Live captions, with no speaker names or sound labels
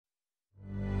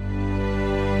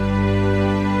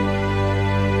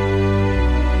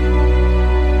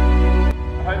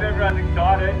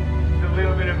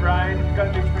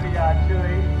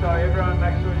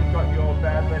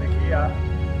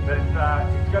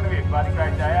Bloody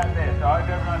great day out there. Stoked,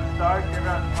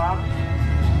 everyone's pumped.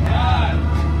 5,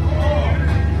 4,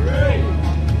 3,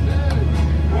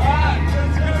 2, 1,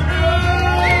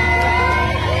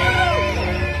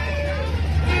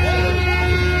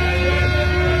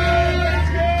 let's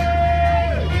go!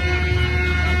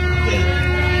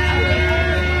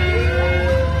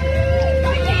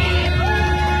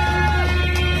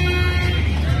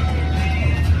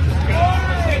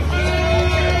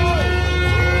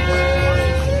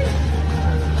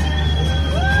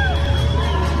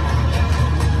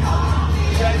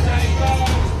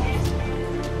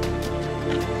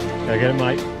 Go get it,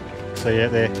 mate. See you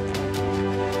out there.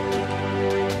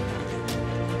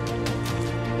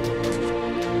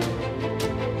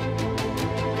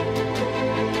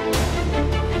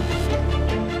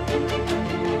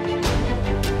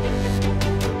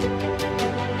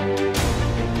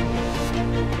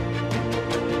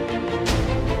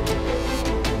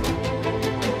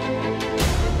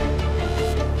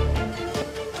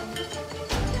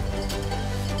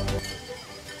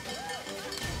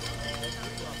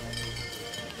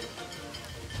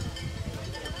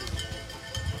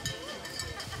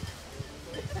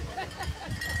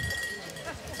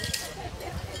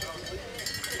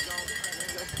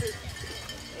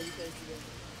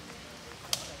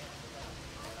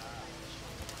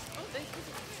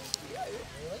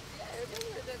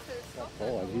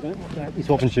 You don't? You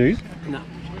swapping shoes? No.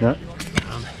 No?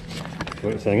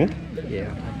 What, singing?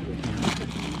 Yeah.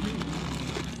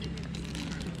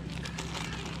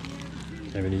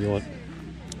 How many you want?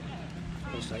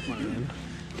 I'll just take one of them.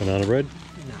 Banana bread?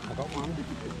 No, I got one.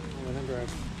 I'll let grab.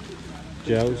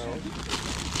 Gels?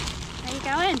 How you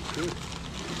going? Good.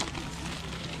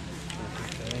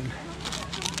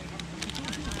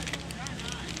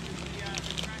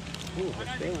 Ooh,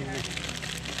 what's feeling there?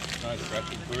 No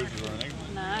scratching, bruises or anything.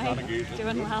 No, Nothing usually.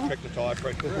 doing well. Check the tyre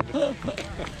pressure.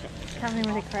 Coming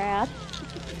with a crowd.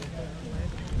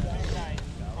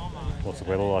 What's the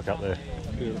weather like up there?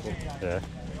 Beautiful. Yeah.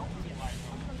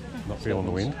 Not feeling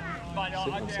the wind?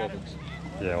 7.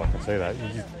 Yeah, well, I can see that. You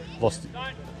just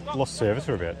lost service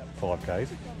for about 5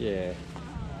 k's. Yeah.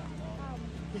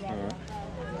 Alright.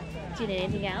 Do you need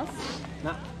anything else?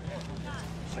 Nah.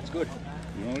 That's good.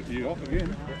 You off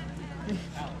again?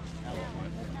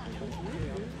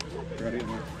 Ready, mate.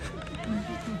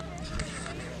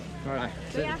 Alright,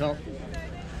 sit at the top.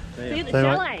 See you at the See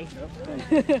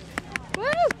you, chalet. Woo!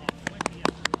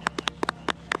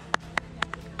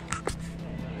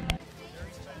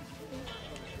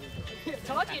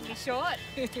 Told you it'd be short.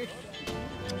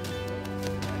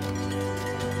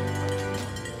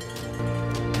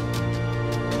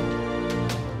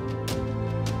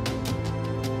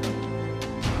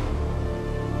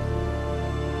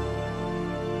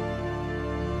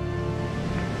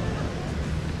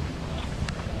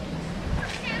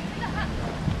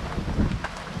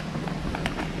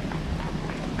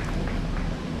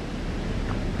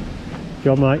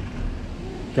 Job, mate.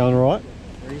 Going all right?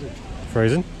 Freezing.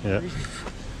 Freezing? Yeah. In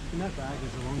that bag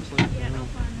is a long sleeve. Yeah, I'll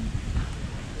find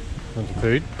Want some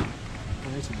food? I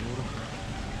need some water.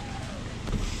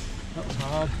 That was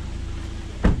hard.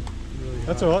 Really hard.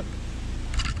 That's all right.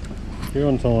 You're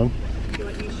on time. Do you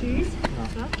want new shoes? No.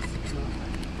 Socks? No.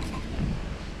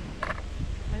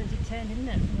 Well, it did turn, didn't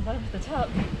it? From the bottom to the top.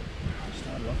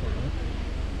 Started off alright.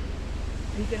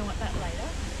 Are you going to want that later?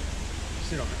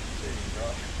 Sit on it. See,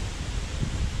 right.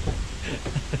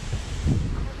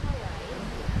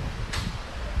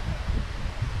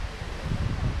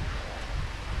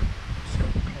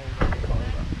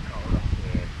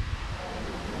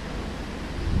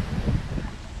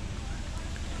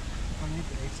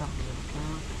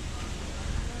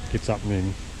 Get something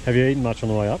in. Have you eaten much on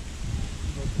the way up?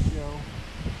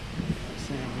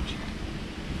 Sandwich.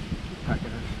 Packet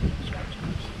of scratch.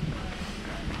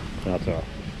 No, that's all right.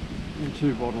 And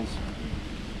 2 bottles.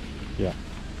 Yeah.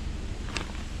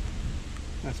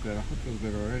 That's better. That feels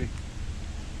better already.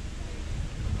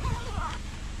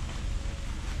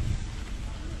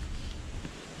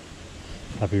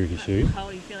 Happy with your shoes? Cold,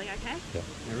 are you feeling okay? Yeah.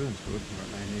 Everything's good.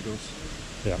 I've got no niggles.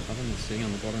 Yeah. I've been sitting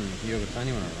on the bottom of the hill, but it's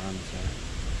only when I run, so.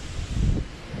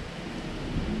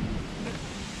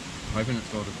 Hoping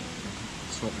it's got to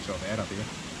sort myself out up here.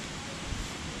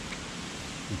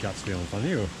 Your gut's feeling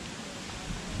funny or?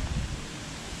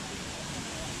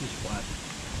 Just flat.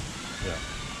 Yeah.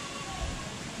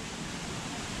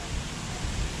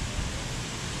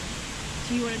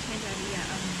 Do you want to change over your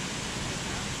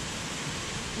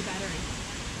battery?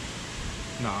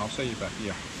 No, I'll see you back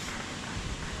here.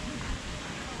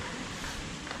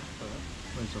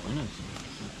 Where's the winners?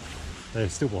 They're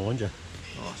still behind you.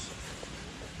 Nice.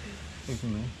 Think of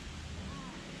me.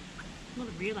 A lot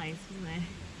of relays, wasn't there?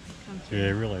 Come through. Yeah,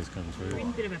 relays come We're through. in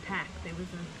a bit of a pack. There was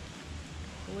a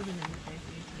coordinate there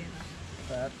for you together.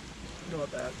 Bad. Not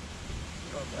bad.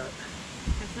 Not bad.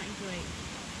 Have something to eat.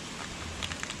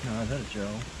 No, I've had a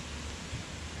gel.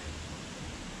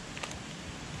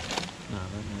 No, I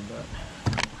don't know that.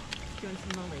 Do you want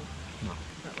some lollies? No.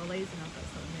 Got lollies and I've got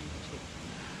something chips.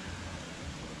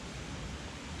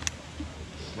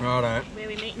 Righto. Where are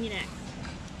we meeting you next?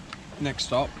 Next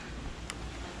stop.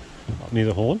 Up near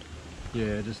the horn.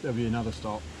 Yeah, just there'll be another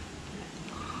stop.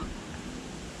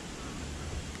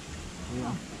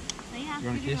 Yeah. See ya. You want a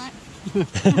You'll be kiss? right.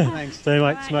 Thanks. See you, mate.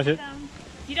 Right, Smash it.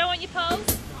 You don't want your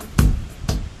poles?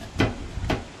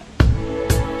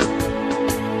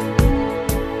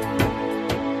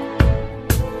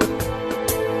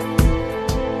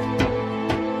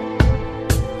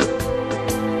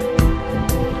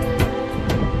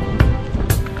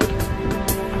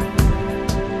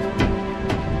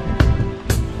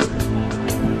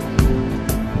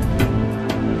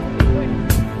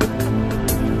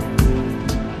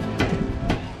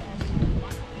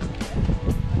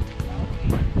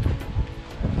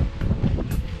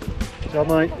 Good job,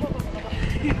 mate.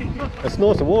 It's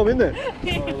nice and warm, isn't it?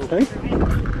 Hey?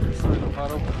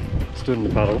 Stood in the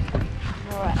puddle.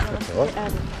 Alright, That's all right. How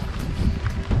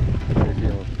you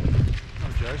feeling?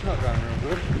 Oh, Joe's not going real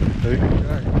good. Who?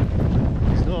 Joe.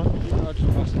 He's not. I just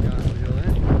lost the going for the other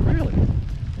end. Really?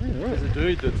 Yeah, There's right. a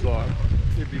dude that's like,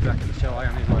 he'd be back at the chalet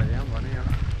on his way down by now.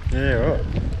 Yeah, right.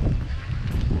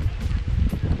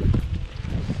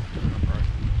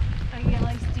 Oh yeah, at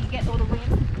least do you get all the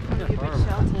wind? Or are you a bit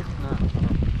sheltered?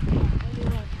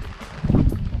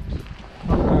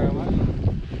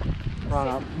 Run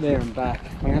up there and back.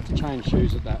 I'm going to have to change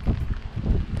shoes at that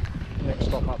next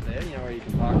stop up there, you know where you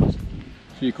can park just a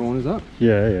few corners up.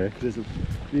 Yeah, yeah. There's a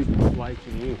big lake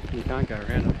in here, you can't go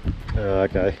around it.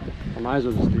 Okay. I may as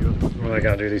well just do it. We're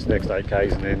going to do this next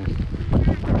 8Ks and then...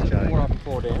 Okay. 4 up and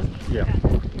 4 down. Yeah.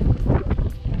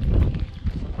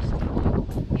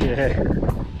 Yeah.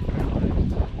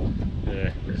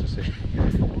 Yeah, let's just see.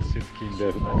 Let's see if King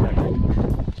does it.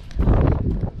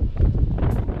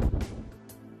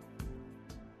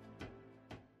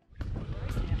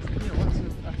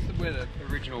 That's where the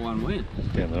original one went.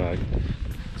 Down the road.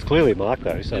 It's clearly marked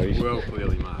though, so It's you well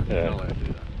clearly marked. Yeah. You're not allowed to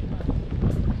do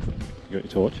that. got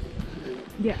your torch.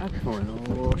 Yeah.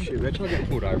 Oh shit, we're trying to get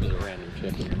pulled over as a random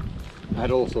check. I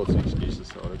had all sorts of excuses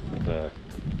started. What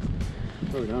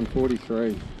have we done?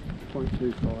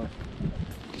 43.25.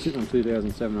 Sitting on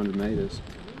 2,700 metres.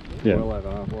 Yeah. Well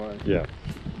over halfway. Yeah.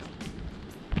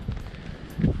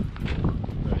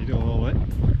 You doing all right?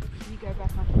 You go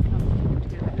back up and come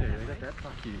together. Yeah, we got that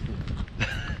fuck you.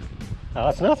 Oh,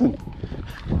 that's nothing.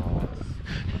 Oh,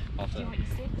 I'll Do you want your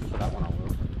sticks? that one I will.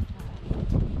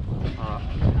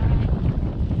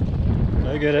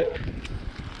 Go get it.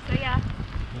 So yeah.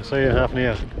 I'll see you in half an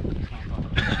hour.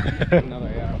 Another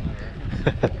hour.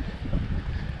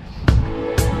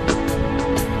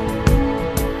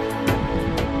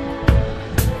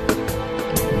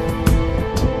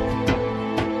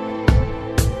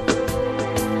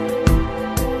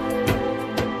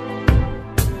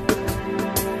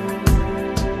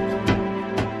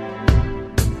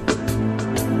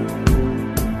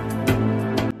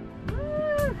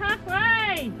 Woo,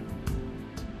 halfway!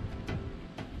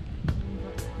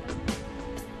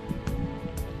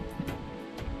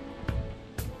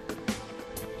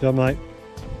 Job, mate.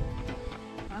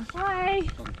 Halfway!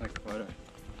 Doesn't take a photo.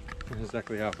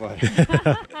 Exactly halfway.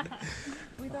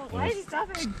 We thought, why is he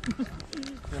stopping?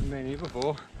 Haven't been here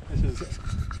before. This is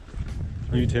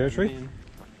New territory?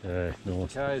 Yeah,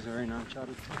 nice. Okay, is very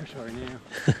uncharted territory now.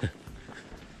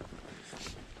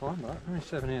 Time, but only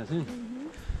 7 hours in.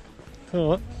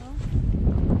 Alright.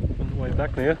 On the way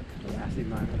back now. Massive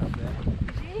moment up there.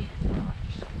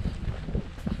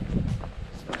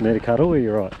 Need a cuddle or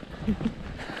you're right?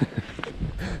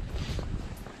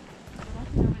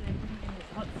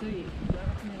 Hot suit.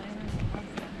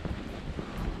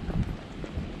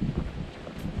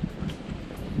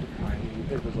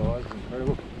 People's eyes is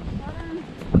incredible.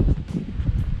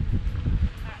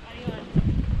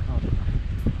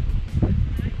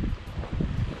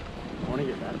 I want to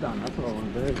get that done, that's what I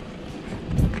want to do.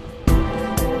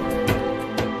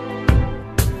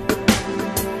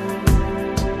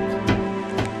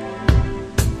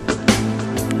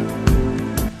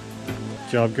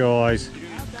 Job, guys.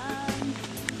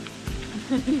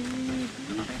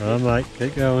 Come on, mate.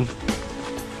 Keep going.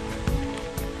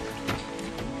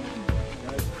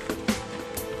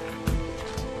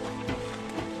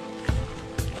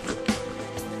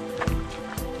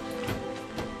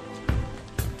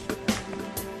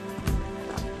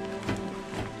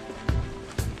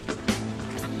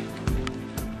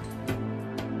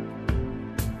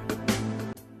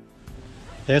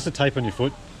 There's the tape on your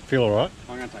foot. Feel alright?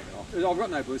 I'm going to take it off. I've got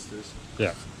no blisters,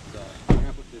 Yeah. so I'm going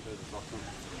to put 2 pairs of socks on.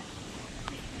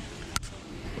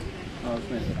 Oh, it's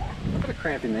meant I've got a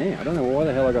cramp in there. I don't know why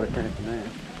the hell I got a cramp in there.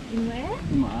 In where?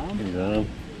 In my arm. In his arm.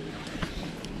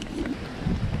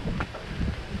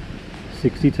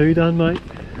 62 done, mate.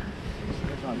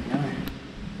 What time is it going?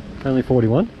 Only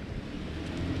 41.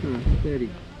 30.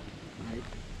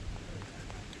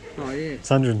 Oh yeah. It's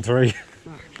 103.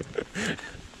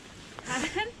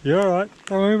 You're alright.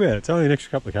 Don't worry about it. It's only an extra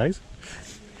couple of Ks.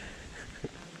 Do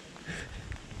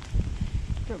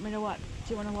you want me to wipe? Do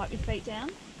you want to wipe your feet down?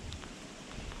 Do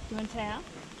you want a towel?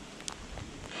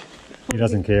 He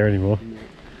doesn't care anymore.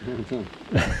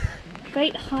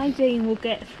 Feet hygiene will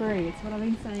get through. It's what I've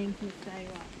been saying since day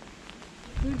one.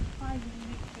 Good hygienic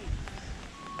feet.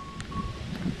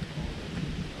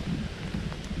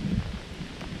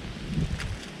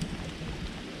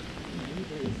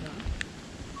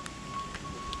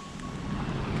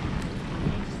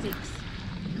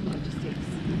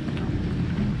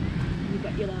 You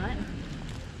got your light?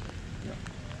 Yep.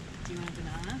 Do you want a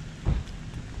banana?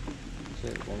 See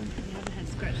at the bottom. You haven't had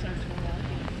scratch down for a while.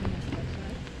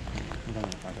 I don't know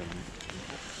if I've had any.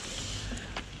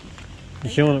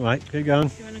 You're killing it, mate. Keep going.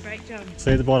 Doing a great job. See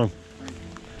you at the bottom.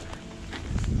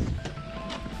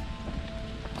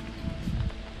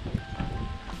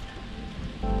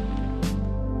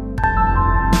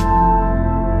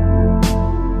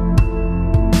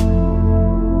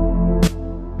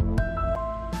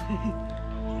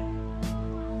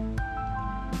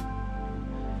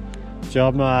 Good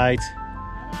job, mate.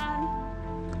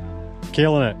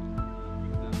 Killing it.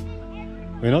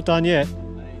 We're not done yet.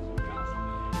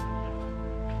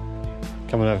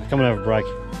 Come and have a break.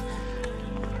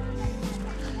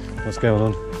 What's going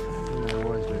on?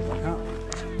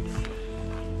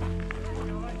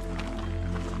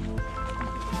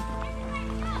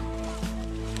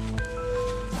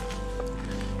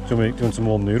 Do you want some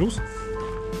warm noodles?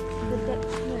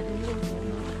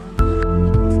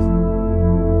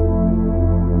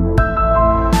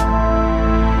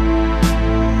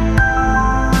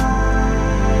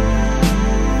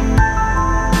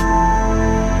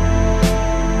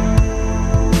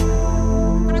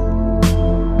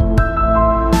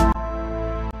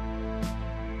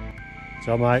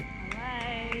 Job, mate.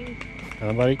 Alright. Come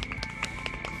on, buddy.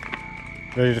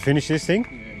 Ready to finish this thing?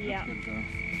 Yeah. How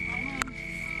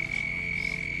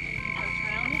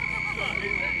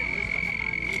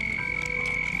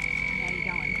you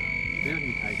going?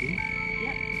 Mountain taking.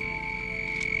 Yep.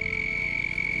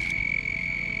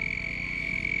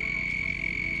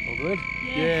 All good?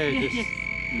 Yeah. just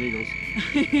niggles.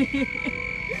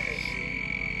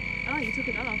 Oh, you took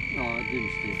it off. Oh, it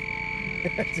didn't stick.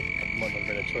 Might not have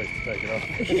been a choice to take it off.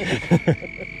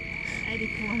 80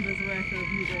 kilometres worth of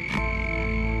niggles.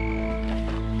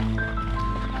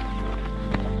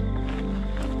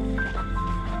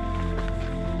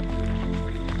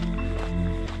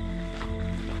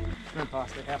 Went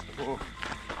past the house before.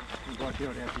 The bloke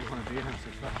yelled out, "Do you want a beer?" And I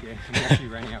said, "Fuck yeah." And he actually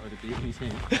rang out with a beer in his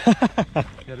hand.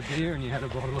 You had a beer and you had a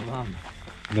bottle of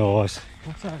Nice.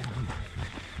 what's that?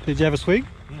 Did you have a swig?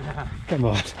 Nah. Come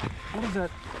on. What is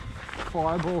that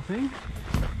fireball thing?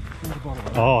 There's a bottle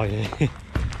of that. Oh, yeah.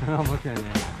 I'm looking at it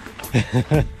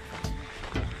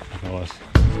now. Nice.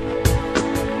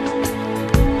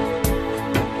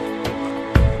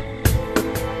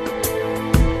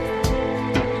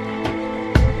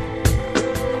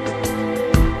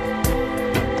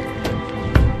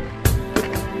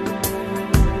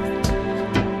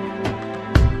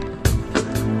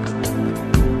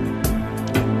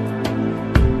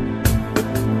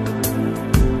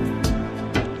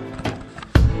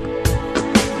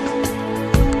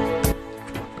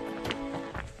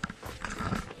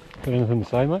 Got anything to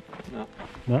say, mate? No.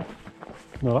 No?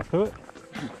 Not up to it?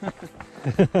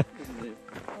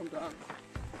 I'm done.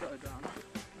 So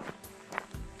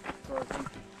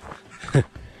done.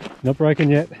 Not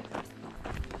broken yet.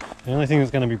 The only thing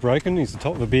that's going to be broken is the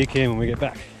top of the beer can when we get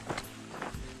back.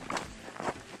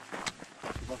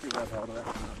 Lucky about hold of that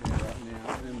right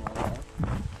now in my life.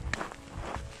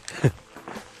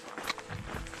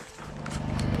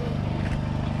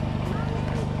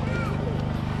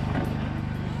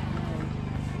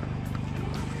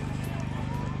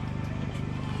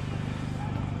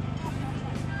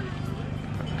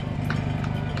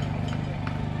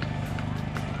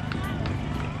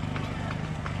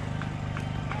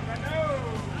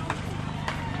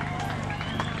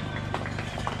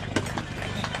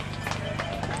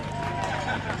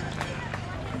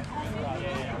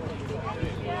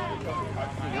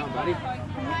 Buddy,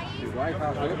 you're way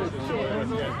past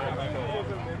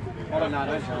Oh, no,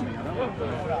 don't tell me. I don't want to.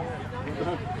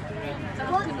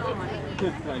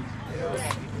 Thanks.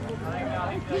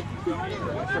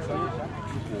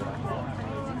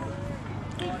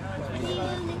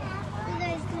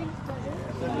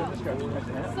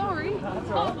 Sorry,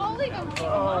 I'll leave them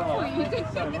for you.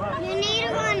 You need to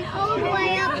run all the way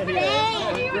up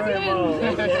there. You need to run all the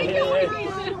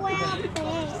way up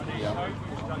there.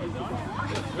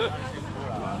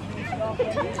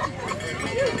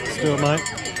 Let's do it, mate.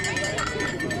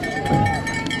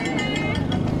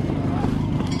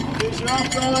 Finish it off,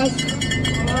 guys.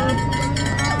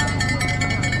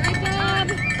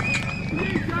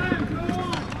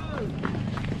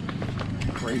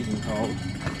 Freezing cold.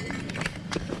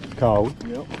 Cold? Yep. Do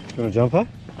you want a jumper? I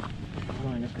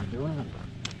don't think that's going to do anything.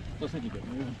 Just think you get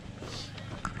moving.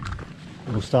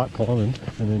 We'll start climbing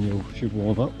and then you should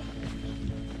warm up.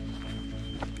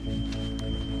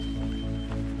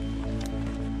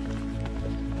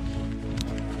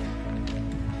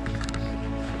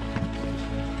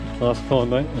 Last climb,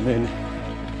 mate, and then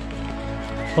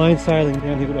plain sailing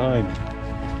downhill to home.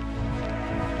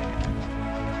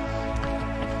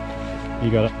 You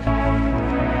got it.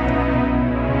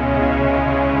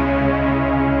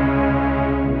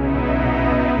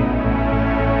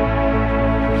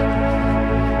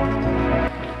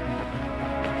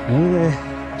 Nearly there.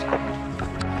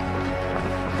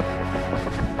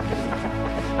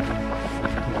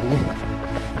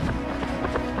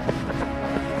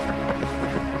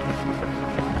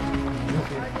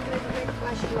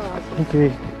 Thank you.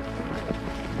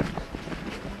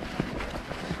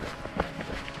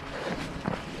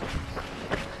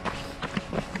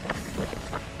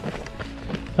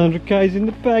 $100K's in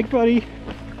the bag, buddy.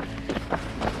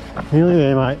 Nearly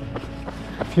there, mate.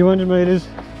 A few hundred metres.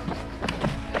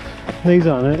 These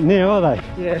aren't it now, are they?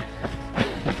 Yeah.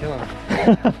 Kill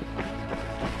 'em.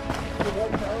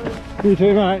 You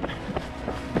too, mate.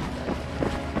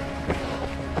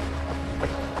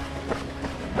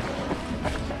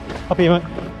 Up here, mate.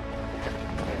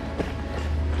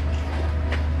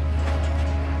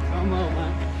 Come on,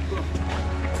 man.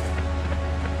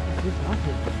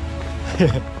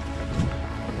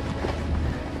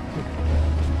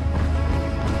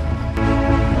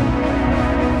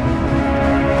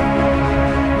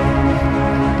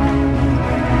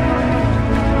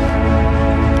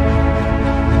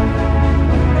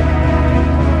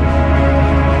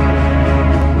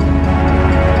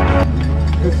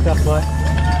 Good stuff, mate.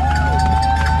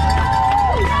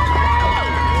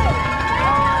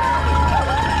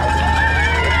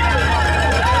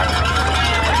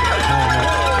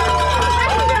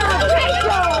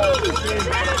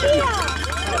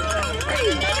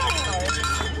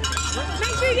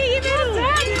 Make sure you get your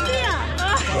medal down.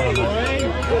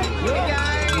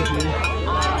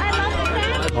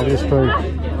 I'm just crew.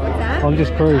 I'm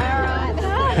just crew.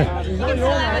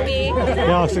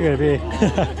 Yeah, I'm still gonna be here.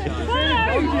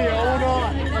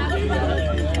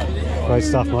 Great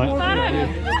stuff, mate.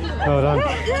 Well done.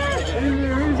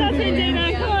 Justin, Dino,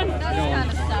 come on.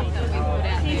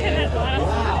 You turn that light off.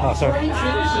 Oh, sorry.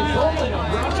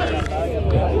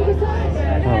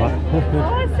 Alright.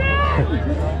 Awesome!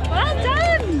 Well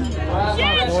done!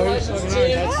 Yes!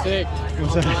 That's sick.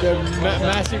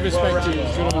 Massive respect to you.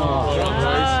 Good on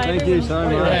you. Thank you so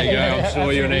much. There you go. I'm sure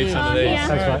you'll need some of these. Yeah.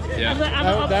 Thanks, mate. Yeah.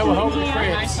 That will help with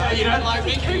cramps. You don't like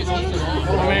me? I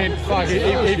mean, fuck, if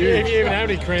you even have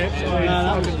any cramps.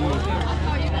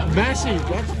 Massive.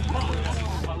 That's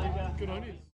good on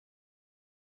you.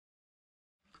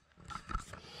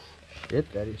 Shit,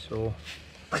 that is sore.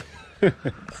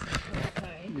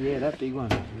 Yeah, that big one.